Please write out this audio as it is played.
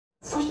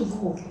First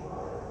of all,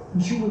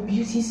 you a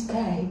beauty's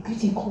guy.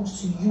 Beauty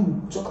comes to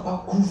you, talk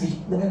about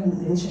Groovy, the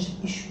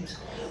relationship issues.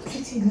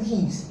 Beauty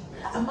leaves.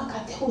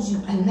 Amaka tells you,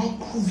 I like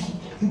Groovy.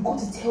 You go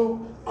to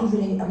tell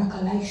Groovy that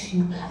Amaka likes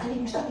you, and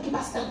then you start making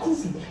past that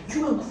Groovy.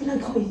 You and Groovy now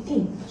become a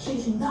thing. So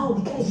now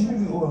the guy is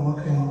really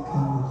Amaka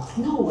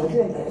anything. No, I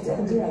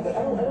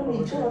don't know.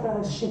 You tell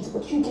about that shit,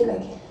 but you get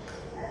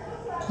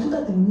like,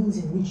 look at the means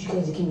in which you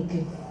guys became a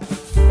thing.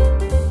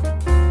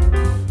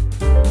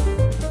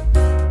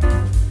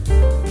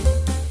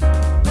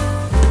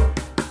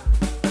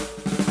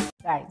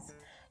 Guys,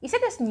 you see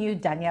this new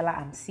Daniella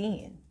I'm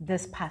seeing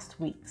this past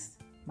weeks.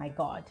 My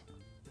God,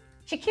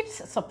 she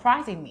keeps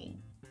surprising me,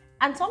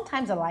 and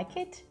sometimes I like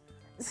it.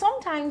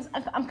 Sometimes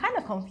I'm kind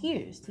of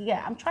confused.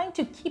 Yeah, I'm trying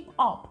to keep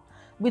up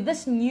with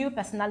this new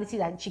personality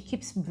that she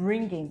keeps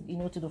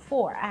bringing, to the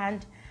fore.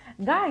 And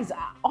guys,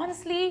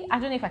 honestly, I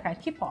don't know if I can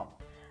keep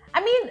up.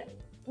 I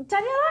mean,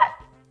 Daniella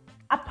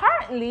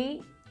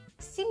apparently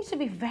seems to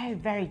be very,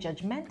 very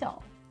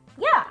judgmental.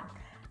 Yeah.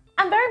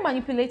 And very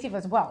manipulative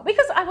as well,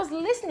 because I was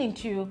listening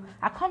to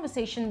a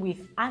conversation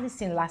with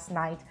Allison last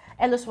night.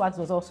 Ella Swags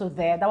was also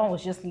there. That one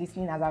was just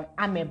listening as an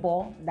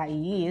amebo that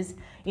he is,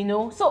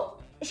 So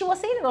she was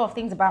saying a lot of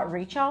things about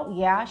Rachel.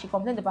 Yeah, she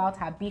complained about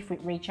her beef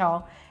with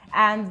Rachel.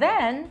 And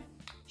then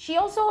she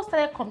also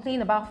started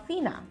complaining about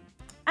Phyna.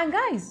 And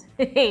guys,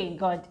 hey,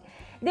 God,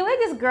 the way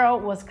this girl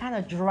was kind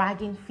of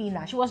dragging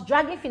Phyna, she was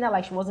dragging Phyna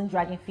like she wasn't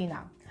dragging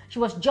Phyna. She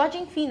was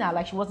judging Phyna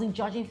like she wasn't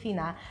judging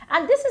Phyna.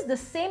 And this is the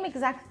same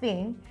exact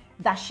thing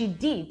that she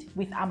did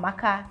with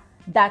Amaka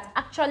that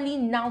actually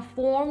now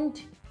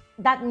formed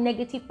that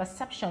negative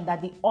perception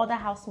that the other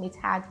housemates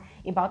had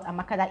about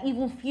Amaka, that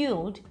even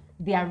fueled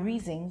their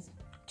reasons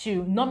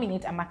to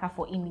nominate Amaka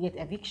for immediate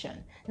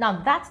eviction.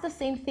 Now, that's the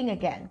same thing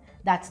again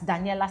that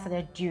Daniella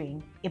started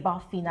doing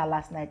about Phyna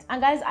last night.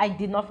 And guys, I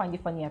did not find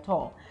it funny at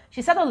all.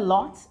 She said a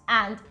lot,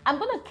 and I'm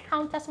going to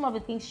counter some of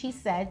the things she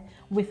said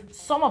with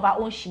some of our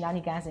own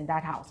shenanigans in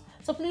that house.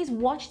 So please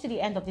watch to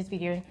the end of this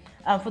video.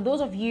 For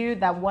those of you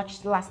that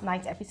watched last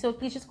night's episode,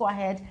 please just go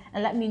ahead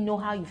and let me know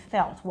how you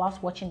felt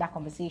whilst watching that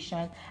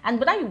conversation. And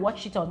whether you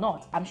watched it or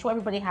not, I'm sure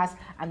everybody has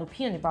an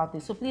opinion about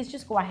this. So please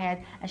just go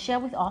ahead and share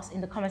with us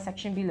in the comment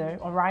section below,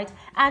 all right?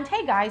 And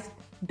hey guys,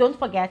 don't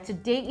forget,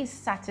 today is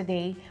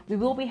Saturday. We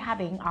will be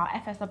having our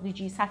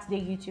FSWG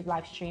Saturday YouTube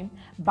live stream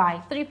by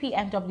 3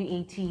 p.m.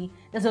 WAT.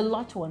 There's a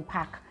lot to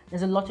unpack.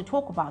 There's a lot to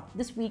talk about.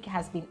 This week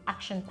has been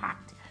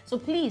action-packed. So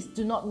please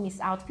do not miss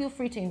out. Feel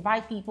free to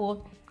invite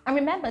people. And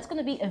remember, it's going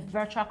to be a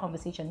virtual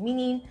conversation,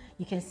 meaning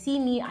you can see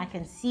me, I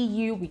can see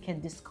you, we can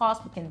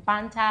discuss, we can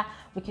banter,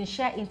 we can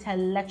share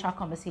intellectual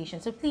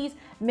conversation. So please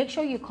make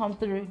sure you come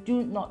through.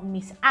 Do not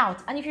miss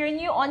out. And if you're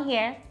new on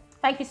here,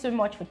 thank you so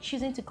much for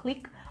choosing to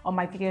click on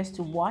my videos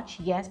to watch.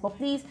 Yes, but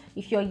please,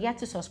 if you're yet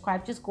to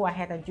subscribe, just go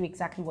ahead and do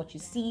exactly what you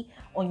see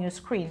on your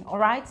screen. All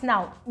right,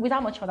 now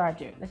without much further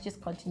ado, let's just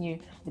continue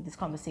with this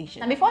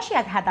conversation. And before she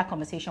had that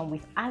conversation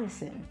with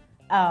Allison,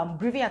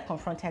 Groovy had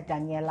confronted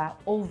Daniella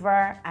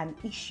over an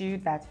issue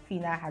that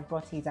Phyna had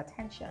brought to his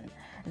attention.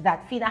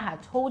 That Phyna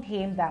had told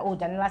him that, oh,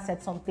 Daniella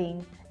said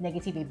something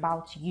negative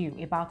about you,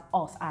 about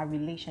us, our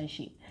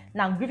relationship.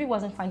 Now, Groovy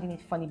wasn't finding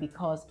it funny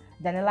because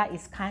Daniella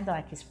is kind of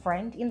like his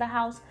friend in the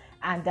house,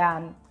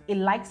 and he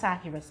likes her,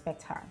 he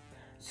respects her.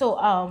 So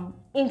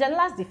in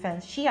Daniella's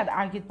defense, she had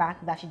argued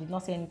back that she did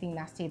not say anything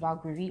nasty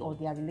about Groovy or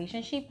their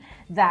relationship,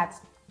 that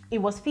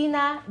it was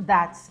Phyna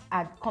that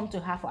had come to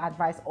her for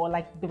advice, or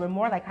like they were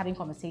more like having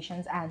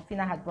conversations, and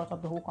Phyna had brought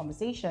up the whole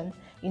conversation,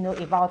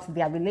 about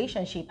their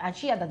relationship. And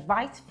she had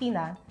advised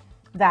Phyna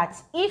that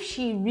if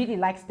she really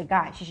likes the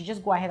guy, she should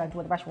just go ahead and do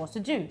whatever she wants to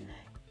do.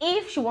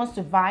 If she wants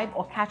to vibe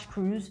or catch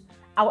cruise,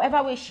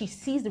 however way she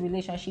sees the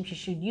relationship, she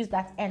should use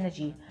that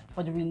energy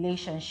for the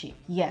relationship.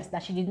 Yes,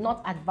 that she did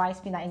not advise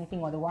Phyna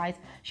anything otherwise.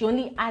 She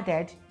only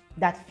added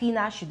that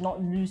Phyna should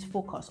not lose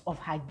focus of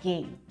her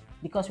game,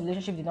 because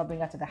relationship did not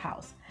bring her to the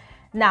house.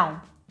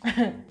 Now,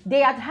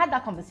 they had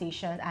that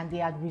conversation and they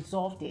had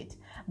resolved it.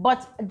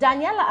 But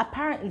Daniella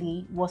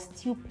apparently was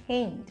still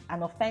pained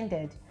and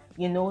offended,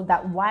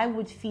 that why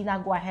would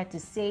Phyna go ahead to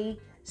say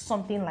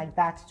something like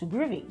that to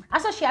Groovy?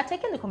 And so she had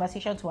taken the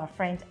conversation to her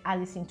friend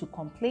Allison to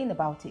complain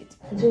about it.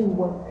 I tell you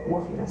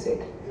what Phyna said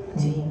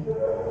to him.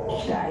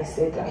 That I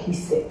said, that he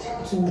said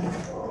to me.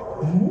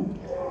 And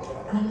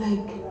I'm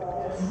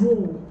like,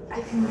 bro, I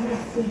can never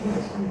feel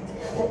this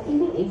that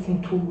even if you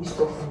told me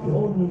stuff, we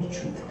all know the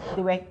truth.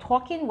 They were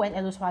talking when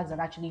Ella Swags had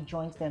actually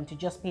joined them to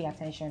just pay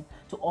attention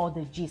to all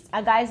the gist.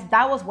 And guys,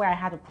 that was where I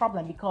had a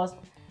problem, because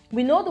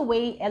we know the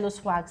way Ella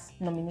Swags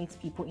nominates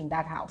people in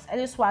that house.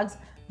 Ella Swags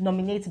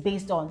nominates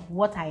based on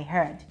what I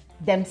heard.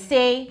 Them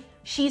say,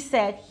 she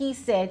said, he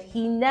said.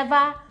 He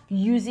never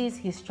uses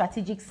his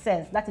strategic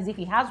sense, that is if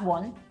he has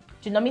one,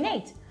 to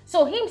nominate.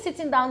 So him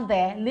sitting down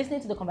there,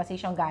 listening to the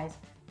conversation, guys,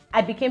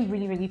 I became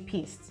really, really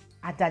pissed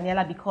at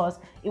Daniella, because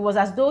it was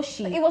as though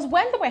it was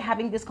when they were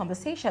having this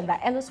conversation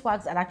that Ella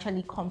Swags had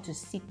actually come to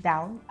sit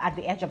down at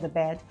the edge of the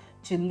bed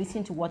to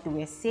listen to what they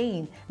were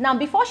saying. Now,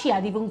 before she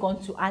had even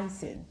gone to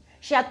Allison,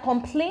 she had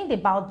complained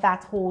about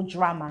that whole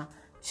drama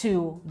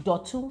to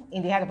Dotu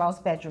in the head of house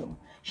bedroom.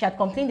 She had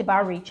complained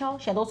about Rachel.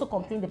 She had also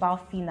complained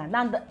about Phyna.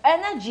 Now, the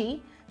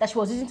energy that she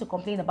was using to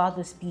complain about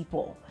these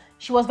people,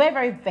 she was very,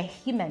 very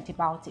vehement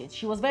about it.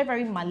 She was very,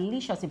 very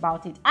malicious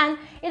about it. And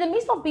in the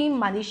midst of being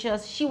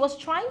malicious, she was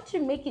trying to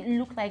make it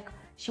look like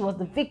she was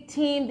the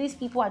victim. These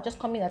people are just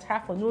coming at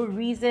her for no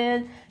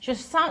reason. She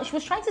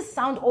was trying to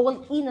sound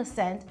all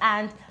innocent,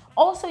 and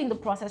also in the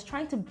process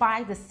trying to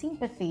buy the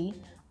sympathy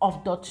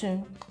of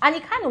Dotun. And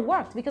it kind of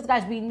worked, because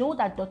guys, we know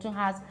that Dotun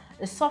has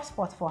a soft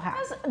spot for her.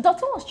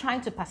 Dotun was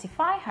trying to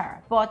pacify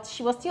her, but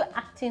she was still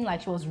acting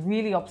like she was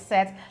really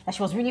upset, that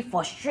she was really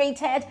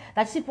frustrated,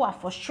 that people are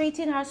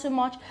frustrating her so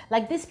much,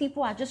 like these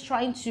people are just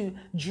trying to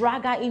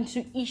drag her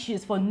into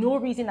issues for no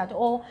reason at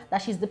all,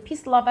 that she's the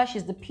peace lover,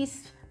 she's the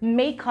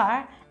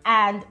peacemaker,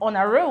 and on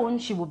her own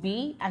she will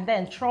be, and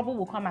then trouble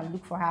will come and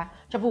look for her,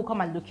 trouble will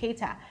come and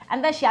locate her.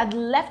 And then she had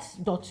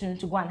left Dotun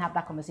to go and have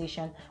that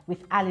conversation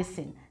with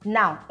Allison.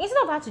 Now,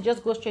 instead of her to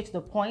just go straight to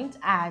the point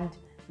and,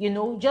 you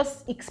know,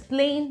 just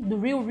explain the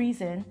real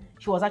reason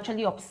she was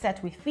actually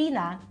upset with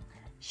Phyna,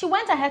 she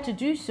went ahead to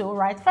do so,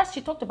 right? First,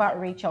 she talked about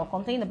Rachel,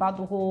 complained about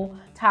the whole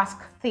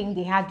task thing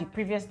they had the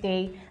previous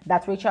day,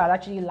 that Rachel had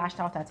actually lashed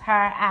out at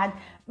her. And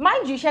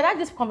mind you, she had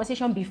this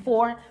conversation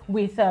before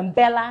with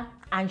Bella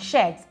and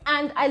Shegs.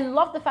 And I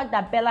love the fact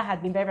that Bella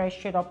had been very, very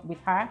straight up with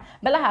her.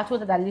 Bella had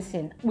told her that,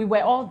 listen, we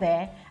were all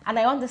there, and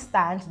I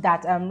understand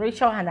that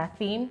Rachel and her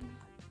team,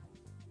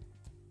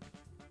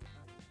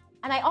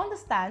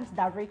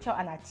 Rachel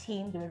and her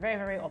team, they were very,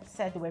 very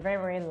upset, they were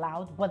very, very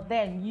loud, but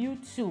then you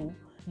too,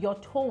 your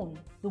tone,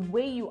 the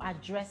way you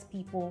address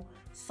people,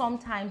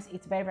 sometimes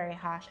it's very, very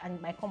harsh and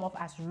it might come off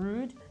as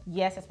rude.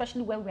 Yes,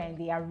 especially when we're in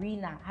the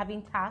arena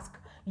having tasks,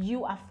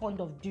 you are fond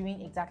of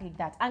doing exactly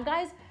that. And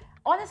guys,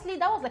 honestly,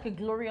 that was like a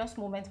glorious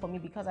moment for me,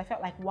 because I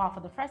felt like, wow, for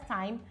the first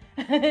time,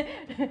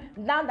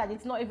 now that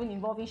it's not even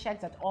involving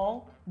Shegs at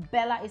all,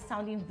 Bella is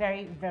sounding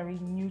very, very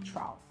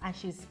neutral and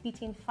she's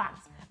spitting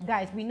facts.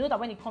 Guys, we know that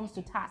when it comes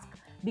to task,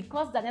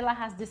 because Daniella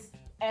has this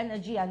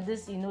energy and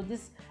this, you know,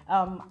 this,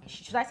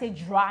 should I say,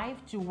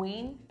 drive to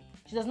win,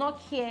 she does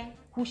not care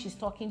who she's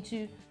talking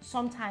to.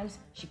 Sometimes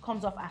she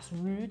comes off as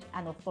rude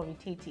and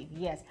authoritative,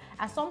 yes.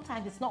 And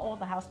sometimes it's not all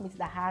the housemates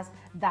that has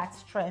that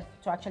strength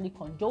to actually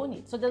condone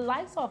it. So the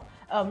likes of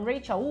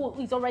Rachel,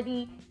 who is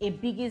already a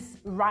biggest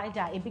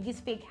rider, a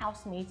biggest fake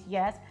housemate,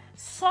 yes,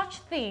 such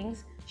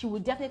things she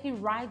would definitely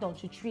ride on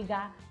to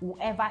trigger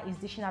whoever is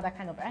dishing out that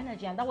kind of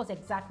energy. And that was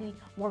exactly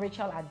what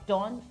Rachel had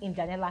done in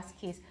Daniella's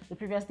case the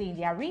previous day in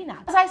the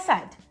arena. As I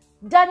said,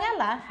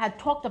 Daniella had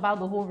talked about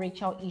the whole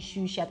Rachel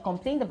issue. She had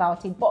complained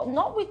about it, but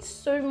not with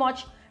so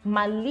much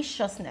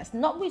maliciousness,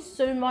 not with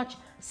so much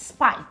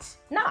spite.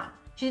 Nah,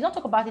 she did not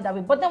talk about it that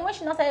way. But then when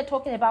she now started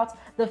talking about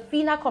the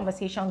Phyna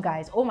conversation,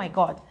 guys, oh my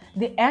God,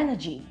 the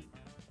energy,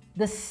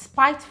 the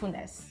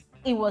spitefulness,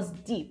 it was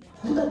deep.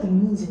 Look at the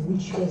means in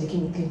which you guys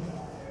became a thing.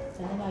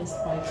 Daniella is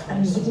spiteful.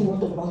 And you're getting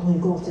worked up about when you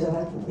go off to the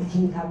right,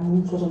 making it have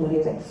moods for somebody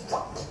else.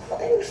 Like,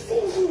 what are you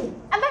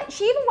saying? And then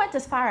she even went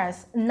as far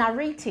as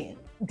narrating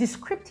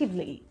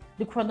descriptively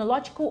the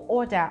chronological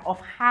order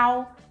of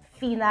how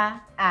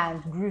Phyna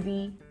and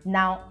Groovy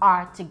now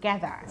are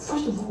together.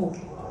 First of all,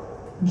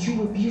 you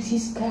were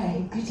Beauty's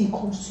guy. Beauty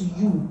comes to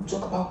you,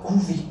 talk about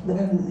Groovy, the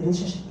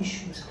relationship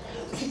issues.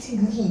 Beauty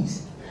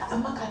leaves.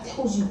 Amaka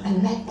tells you, I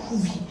like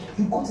Groovy.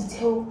 You go to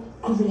tell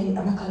Groovy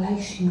that Amaka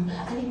likes you,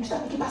 and then you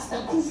start making past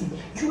that Groovy.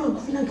 You and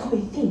Groovy now become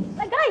a thing.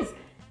 Like, guys,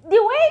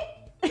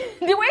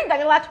 the way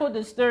Daniella told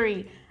the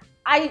story,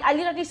 I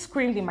literally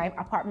screamed in my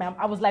apartment.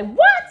 I was like,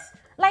 what?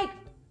 Like,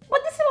 but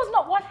this was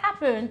not what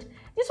happened.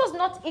 This was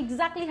not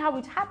exactly how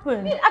it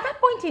happened. At that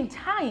point in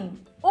time,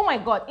 oh my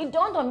God, it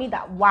dawned on me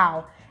that,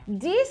 wow,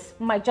 this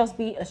might just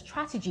be a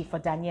strategy for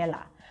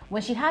Daniella.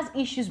 When she has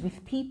issues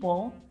with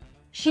people,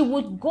 she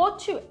would go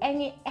to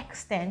any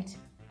extent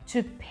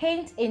to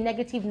paint a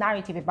negative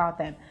narrative about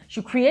them.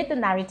 She'll create the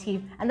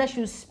narrative and then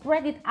she'll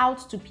spread it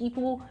out to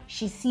people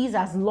she sees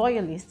as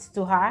loyalists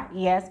to her,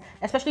 yes,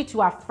 especially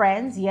to her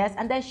friends, yes,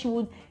 and then she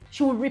would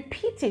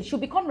repeat it. She'll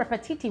become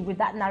repetitive with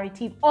that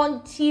narrative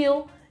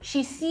until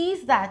she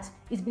sees that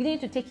it's beginning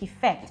to take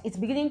effect. It's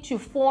beginning to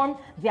form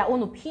their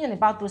own opinion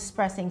about those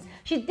persons.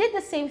 She did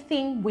the same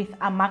thing with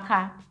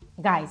Amaka,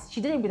 guys.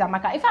 She did it with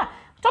Amaka. In fact,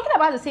 talking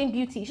about the same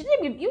Beauty, she did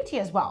it with Beauty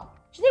as well.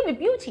 She did it with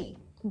Beauty.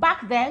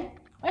 Back then,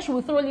 when she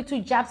would throw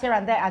little jabs here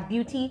and there at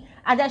Beauty,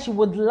 and then she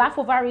would laugh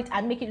over it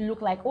and make it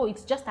look like, oh,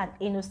 it's just an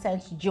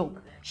innocent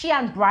joke. She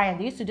and Brian,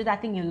 they used to do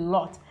that thing a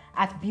lot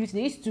at Beauty.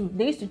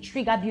 They used to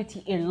trigger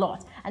Beauty a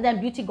lot, and then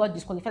Beauty got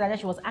disqualified, and then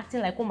she was acting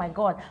like, oh my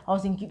God, I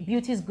was in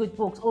Beauty's good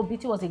books. Oh,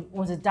 Beauty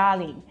was a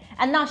darling.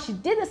 And now she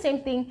did the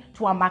same thing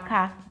to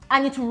Amaka,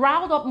 and it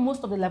riled up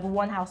most of the level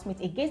 1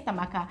 housemates against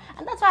Amaka.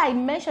 And that's why I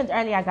mentioned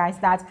earlier, guys,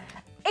 that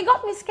it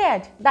got me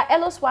scared that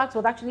Elo Swags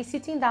was actually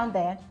sitting down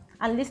there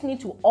and listening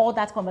to all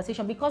that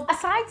conversation, because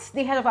aside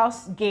the head of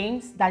house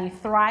games that it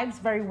thrives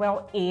very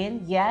well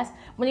in, yes,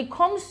 when it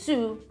comes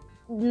to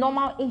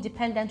normal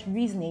independent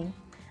reasoning,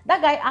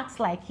 that guy acts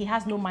like he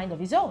has no mind of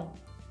his own.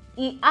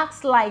 He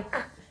acts like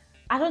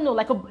I don't know,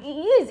 like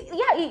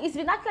it's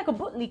been acting like a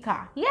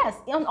bootlicker, yes,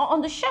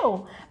 on the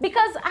show.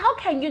 Because how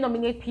can you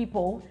nominate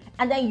people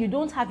and then you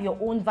don't have your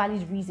own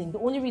valid reason? The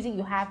only reason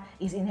you have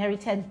is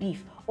inherited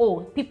beef.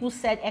 Oh, people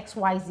said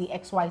XYZ,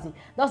 XYZ.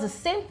 That was the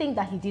same thing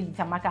that he did with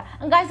Amaka.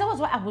 And guys, that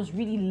was why I was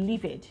really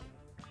livid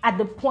at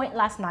the point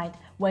last night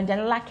when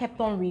Daniella kept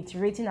on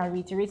reiterating her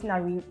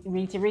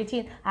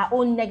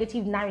own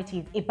negative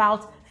narrative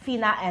about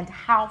Phyna and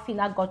how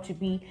Phyna got to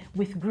be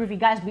with Groovy.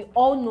 Guys, we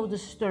all know the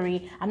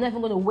story. I'm not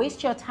even going to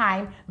waste your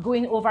time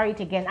going over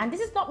it again. And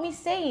this is not me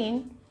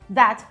saying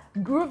that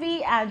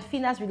Groovy and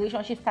Phyna's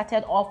relationship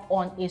started off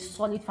on a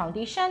solid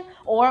foundation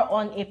or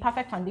on a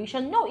perfect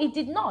foundation. No, it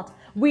did not.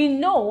 We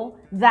know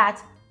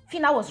that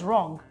Phyna was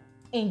wrong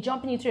in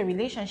jumping into a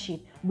relationship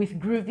with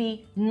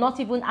Groovy, not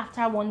even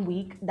after 1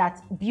 week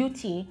that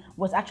Beauty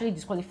was actually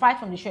disqualified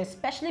from the show,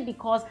 especially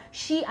because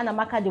she and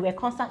Amaka, they were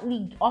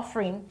constantly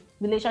offering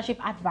relationship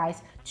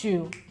advice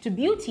to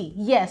Beauty.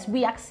 Yes,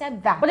 we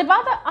accept that. But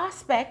about the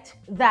aspect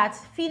that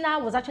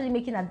Phyna was actually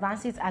making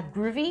advances at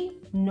Groovy,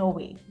 no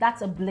way.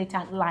 That's a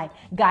blatant lie.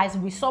 Guys,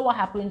 we saw what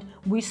happened.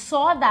 We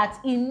saw that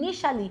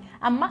initially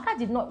Amaka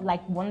did not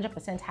like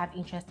 100% have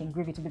interest in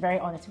Groovy, to be very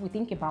honest, if we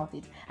think about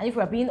it. And if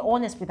we're being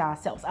honest with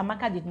ourselves,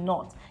 Amaka did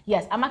not.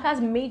 Yes, Amaka's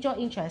major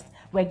interests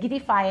were Giddy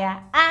Fire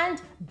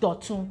and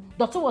Dotun.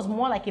 Dotun was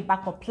more like a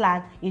backup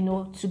plan, you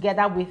know,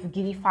 together with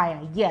Giddy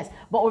Fire. Yes,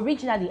 but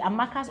originally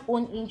Amaka's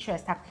own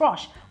interest, her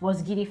crush,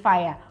 was Giddy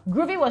Fire.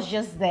 Groovy was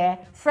just there,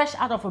 fresh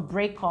out of a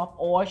breakup,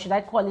 or should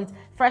I call it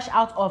fresh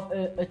out of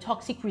a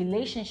toxic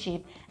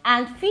relationship.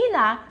 And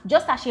Phyna,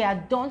 just as she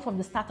had done from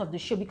the start of the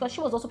show, because she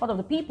was also part of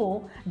the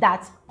people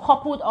that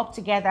coupled up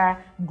together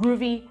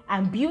Groovy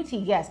and Beauty,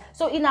 yes.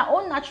 So in her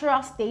own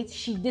natural state,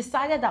 she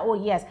decided that,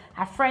 oh yes,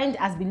 her friend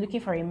has been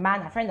looking for a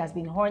man, her friend has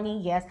been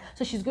horny, yes.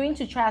 So she's going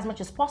to try as much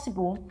as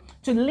possible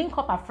to link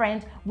up her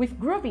friend with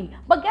Groovy.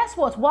 But guess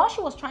what? While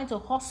she was trying to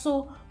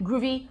hustle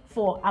Groovy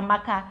for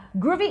Amaka,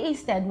 Groovy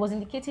instead was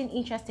indicating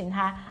interest in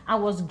her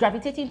and was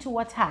gravitating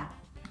towards her.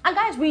 And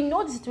guys, we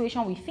know the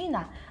situation with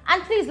Phyna.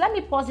 And please, let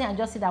me pause here and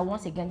just say that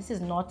once again, this is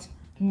not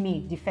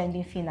me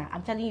defending Phyna.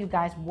 I'm telling you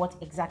guys what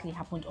exactly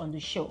happened on the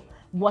show,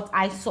 what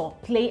I saw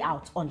play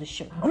out on the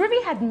show.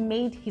 Groovy had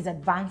made his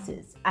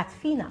advances at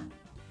Phyna.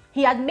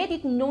 He had made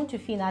it known to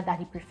Phyna that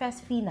he prefers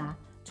Phyna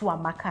to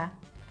Amaka.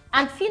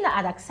 And Phyna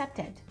had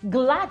accepted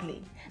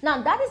gladly.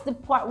 Now, that is the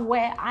part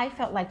where I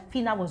felt like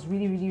Phyna was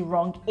really, really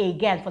wrong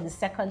again for the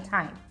second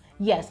time.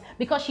 Yes,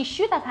 because she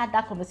should have had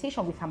that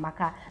conversation with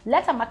Amaka.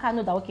 Let Amaka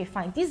know that, okay,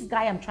 fine, this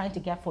guy I'm trying to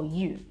get for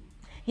you,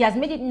 he has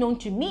made it known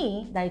to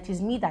me that it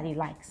is me that he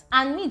likes.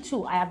 And me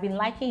too, I have been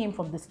liking him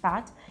from the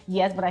start.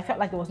 Yes, but I felt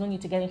like there was no need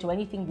to get into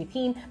anything with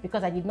him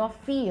because I did not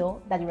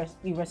feel that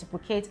he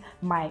reciprocates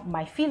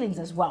my feelings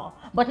as well.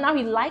 But now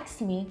he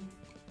likes me.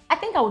 I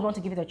think I would want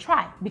to give it a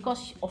try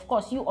because, of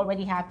course, you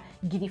already have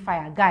Giddy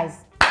Fire. Guys,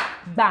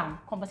 bam,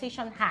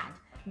 conversation had.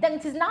 Then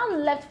it is now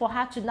left for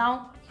her to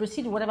now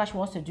proceed with whatever she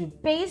wants to do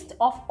based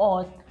off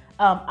on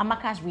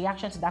Amaka's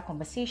reaction to that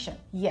conversation.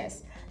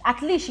 Yes,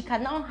 at least she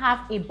can now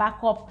have a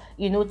backup,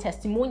 you know,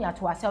 testimonial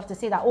to herself to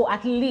say that, oh,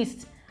 at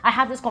least I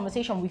had this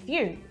conversation with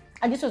you.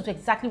 And this was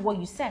exactly what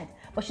you said.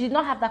 But she did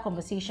not have that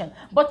conversation.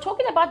 But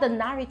talking about the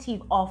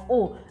narrative of,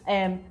 oh,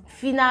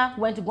 Phyna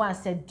went to go and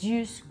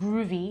seduce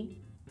Groovy,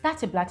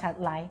 that's a blatant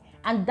lie.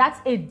 And that's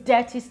a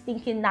dirty,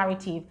 stinking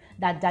narrative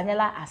that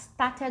Daniella has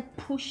started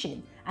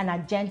pushing and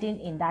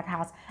agending in that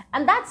house.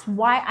 And that's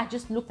why I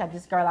just looked at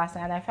this girl last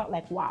night and I felt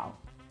like, wow,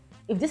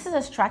 if this is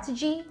a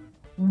strategy,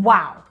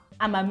 wow,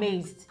 I'm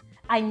amazed.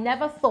 I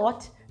never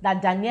thought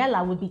that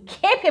Daniella would be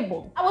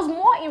capable. I was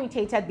more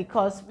irritated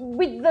because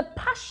with the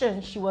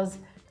passion she was,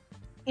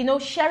 you know,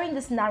 sharing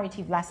this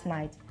narrative last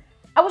night,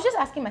 I was just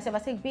asking myself, I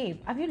said, babe,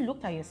 have you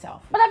looked at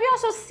yourself? But have you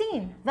also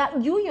seen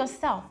that you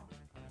yourself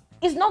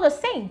is not a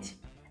saint?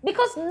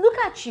 Because look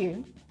at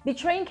you,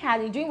 betraying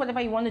Callie, doing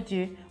whatever you want to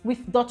do with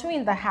Dotun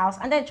in the house,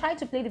 and then trying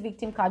to play the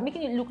victim card,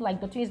 making it look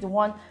like Dotun is the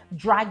one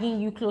dragging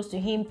you close to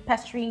him,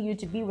 pestering you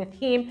to be with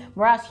him,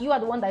 whereas you are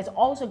the one that is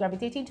also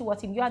gravitating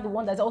towards him. You are the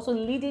one that's also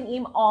leading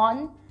him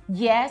on.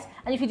 Yes,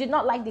 and if you did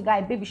not like the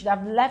guy, babe, you should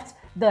have left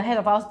the head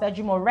of house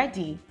bedroom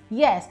already.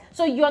 Yes,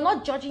 so you're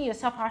not judging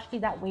yourself harshly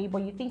that way,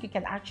 but you think you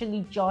can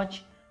actually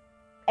judge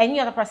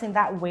any other person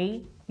that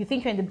way. You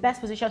think you're in the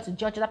best position to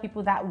judge other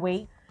people that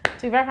way.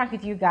 To be very frank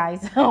with you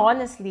guys,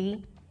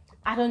 honestly,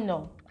 I don't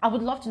know. I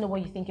would love to know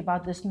what you think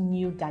about this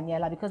new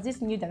Daniella, because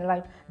this new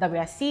Daniella that we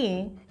are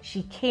seeing,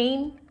 she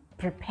came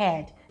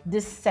prepared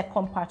this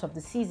second part of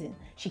the season.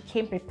 She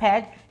came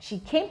prepared. She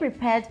came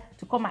prepared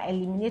to come and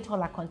eliminate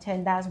all her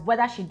contenders,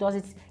 whether she does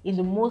it in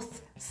the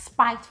most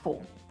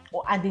spiteful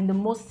and in the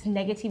most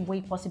negative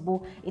way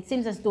possible. It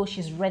seems as though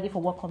she's ready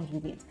for what comes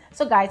with it.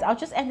 So guys, I'll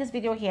just end this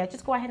video here.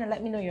 Just go ahead and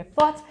let me know your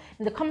thoughts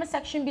in the comment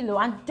section below,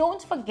 and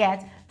don't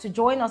forget to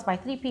join us by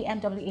 3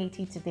 p.m.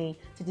 WAT today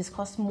to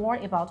discuss more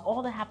about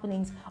all the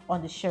happenings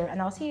on the show,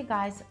 and I'll see you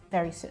guys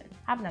very soon.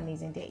 Have an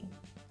amazing day.